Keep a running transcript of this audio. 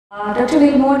Doctor,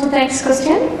 we'll move on to the next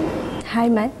question. Hi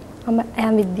ma'am, I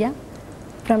am Vidya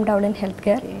from Dowden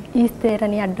Healthcare. Okay. Is there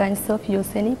any advantage of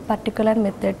using any particular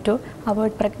method to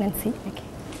avoid pregnancy? Okay.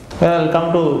 Well, I'll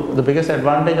come to the biggest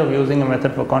advantage of using a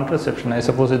method for contraception. I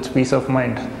suppose it's peace of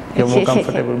mind. You're more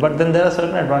comfortable. But then there are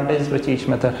certain advantages which each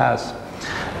method has.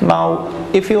 Now,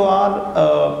 if you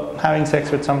are having sex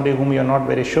with somebody whom you're not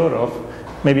very sure of,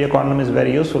 maybe a condom is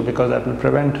very useful because that will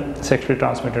prevent sexually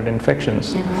transmitted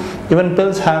infections. Even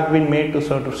pills have been made to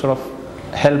sort of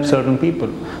help certain people.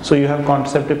 So you have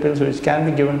contraceptive pills which can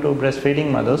be given to breastfeeding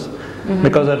mothers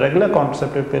because a regular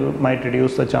contraceptive pill might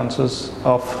reduce the chances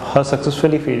of her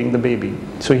successfully feeding the baby.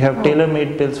 So you have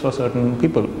tailor-made pills for certain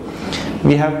people.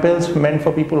 We have pills meant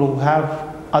for people who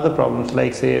have other problems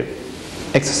like, say,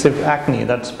 excessive acne,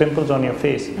 that's pimples on your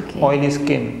face, oily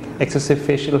skin, excessive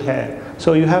facial hair.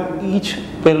 So you have each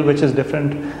pill which is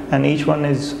different and each one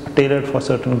is tailored for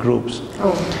certain groups.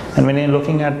 And when you're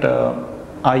looking at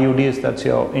IUDs, that's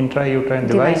your intrauterine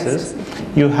devices,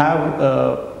 you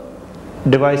have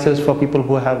devices for people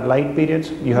who have light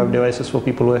periods, you have devices for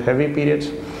people who have heavy periods,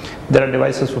 there are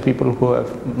devices for people who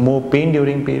have more pain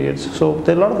during periods. So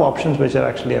there are a lot of options which are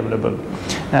actually available.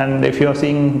 And if you are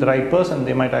seeing the right person,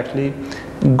 they might actually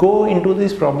go into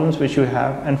these problems which you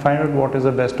have and find out what is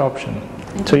the best option.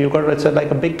 So you've got, it's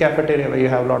like a big cafeteria where you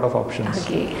have a lot of options.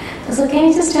 Okay. So can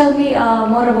you just tell me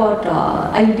more about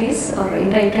IUDs or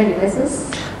intrauterine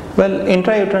devices? Well,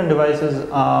 intrauterine devices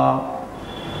are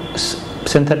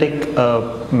synthetic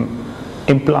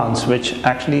implants which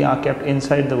actually are kept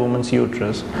inside the woman's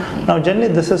uterus. Now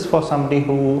generally this is for somebody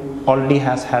who already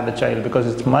has had a child because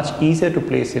it's much easier to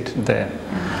place it there.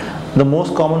 The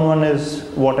most common one is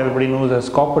what everybody knows as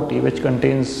copper T, which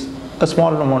contains a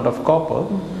small amount of copper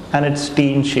and it's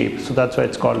T in shape, so that's why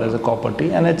it's called as a copper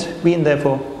T, and it's been there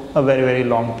for a very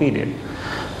long period.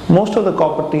 Most of the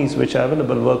copper Ts which are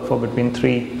available work for between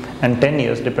 3 and 10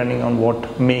 years depending on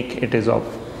what make it is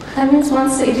of. That means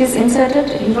once it is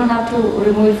inserted, you don't have to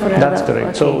remove it for another. That's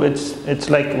correct. So it's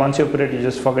like once you put it, you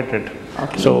just forget it.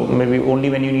 So maybe only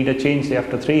when you need a change, say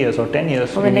after 3 years or 10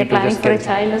 years. Or when they're planning for a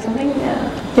child or something?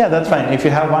 Yeah, that's fine. If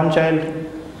you have one child,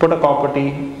 put a copper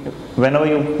T. Whenever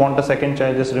you want a second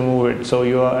child, just remove it. So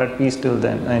you are at peace till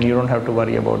then and you don't have to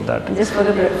worry about that. Just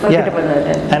forget about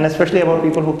that. And especially about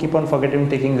people who keep on forgetting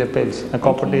taking their pills. A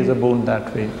copper T is a boon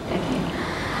that way.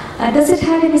 Does it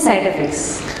have any side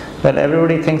effects? Well,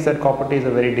 everybody thinks that copper T is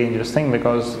a very dangerous thing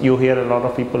because you hear a lot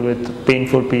of people with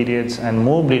painful periods and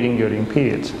more bleeding during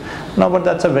periods. No, but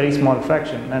that's a very small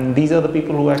fraction, and these are the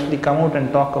people who actually come out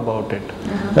and talk about it.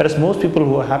 Whereas most people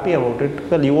who are happy about it,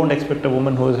 well, you won't expect a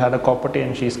woman who has had a copper T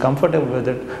and she's comfortable with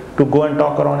it to go and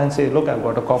talk around and say, look, I've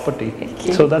got a copper T.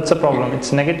 So that's a problem.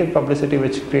 It's negative publicity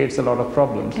which creates a lot of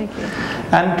problems.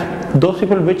 And those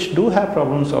people which do have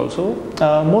problems also,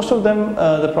 most of them,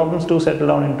 the problems do settle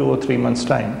down in 2 or 3 months'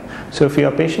 time. So if you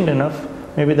are patient enough,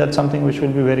 maybe that's something which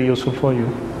will be very useful for you.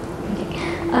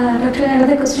 Doctor,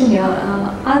 another question here.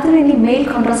 Are there any male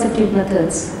contraceptive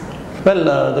methods?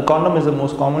 Well, the condom is the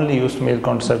most commonly used male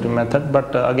contraceptive method,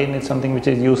 but again it's something which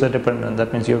is user dependent.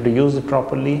 That means you have to use it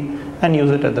properly and use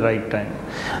it at the right time.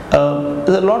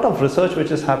 There's a lot of research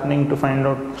which is happening to find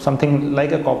out something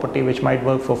like a copper T which might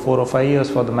work for 4 or 5 years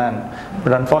for the man.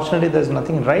 But unfortunately there's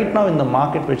nothing right now in the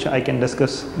market which I can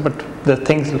discuss, but there are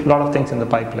a lot of things in the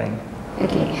pipeline.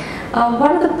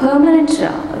 What are the permanent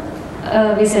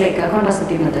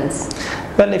contraceptive methods?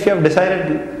 Well, if you have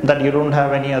decided that you don't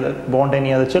have want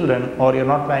any other children, or you're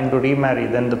not planning to remarry,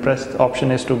 then the best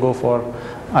option is to go for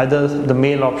either the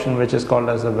male option, which is called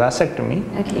as a vasectomy,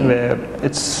 where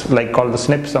it's like called the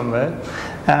snip somewhere,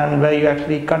 and where you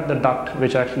actually cut the duct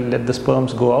which actually let the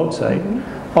sperms go outside,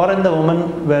 or in the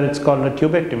woman where it's called a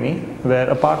tubectomy, where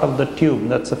a part of the tube,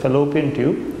 that's a fallopian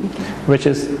tube, which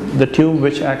is the tube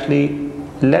which actually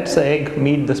lets the egg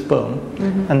meet the sperm,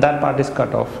 and that part is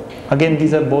cut off. Again,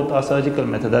 these are both a surgical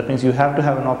method. That means you have to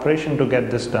have an operation to get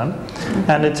this done,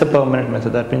 and it's a permanent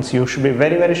method. That means you should be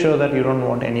very sure that you don't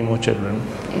want any more children.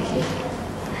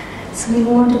 So we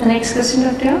move on to the next question,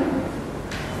 Doctor.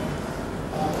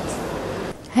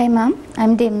 Hi ma'am,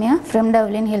 I'm Demya from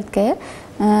Dowden Healthcare.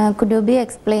 Could you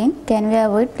explain, can we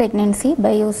avoid pregnancy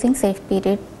by using safe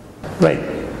period? Right.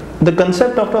 The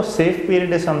concept of a safe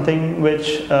period is something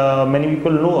which many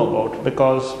people know about,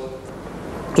 because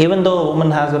even though a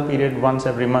woman has a period once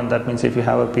every month, that means if you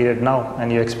have a period now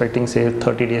and you're expecting say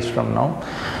 30 days from now,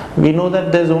 we know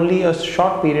that there's only a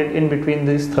short period in between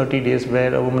these 30 days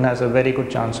where a woman has a very good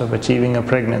chance of achieving a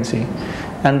pregnancy,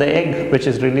 and the egg which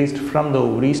is released from the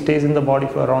ovary stays in the body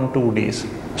for around 2 days.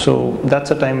 So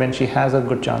that's a time when she has a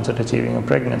good chance at achieving a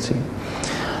pregnancy.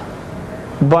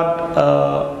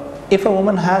 But if a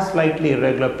woman has slightly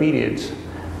irregular periods,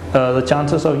 the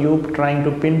chances of you trying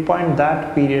to pinpoint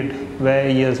that period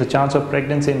where there's a chance of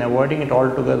pregnancy and avoiding it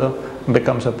altogether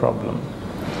becomes a problem.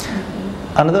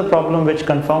 Another problem which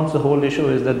confounds the whole issue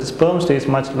is that the sperm stays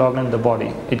much longer in the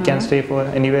body. It can stay for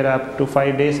anywhere up to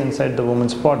 5 days inside the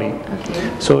woman's body.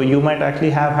 So you might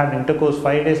actually have had intercourse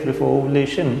 5 days before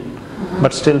ovulation,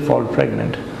 but still fall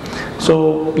pregnant.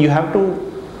 So you have to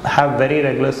have very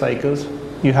regular cycles.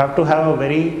 You have to have a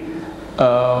very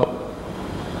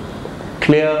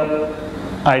clear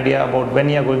idea about when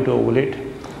you are going to ovulate,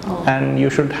 and you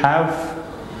should have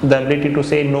the ability to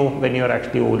say no when you are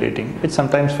actually ovulating, which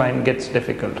sometimes gets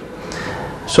difficult.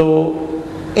 So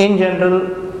in general,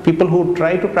 people who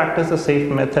try to practice the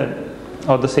safe method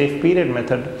or the safe period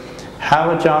method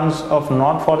have a chance of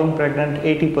not falling pregnant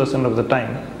 80% of the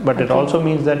time, but it also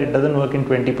means that it doesn't work in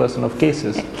 20% of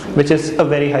cases, which is a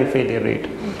very high failure rate.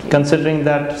 Considering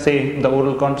that, say, the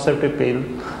oral contraceptive pill,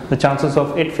 the chances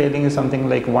of it failing is something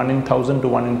like 1 in 1,000 to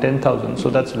 1 in 10,000, so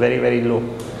that's very, very low,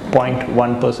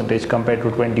 0.1% compared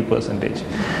to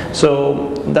 20%.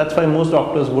 So that's why most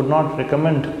doctors would not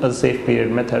recommend a safe period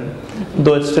method,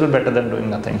 though it's still better than doing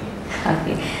nothing.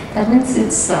 Okay, that means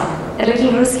it's a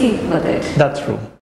little risky with it. That's true.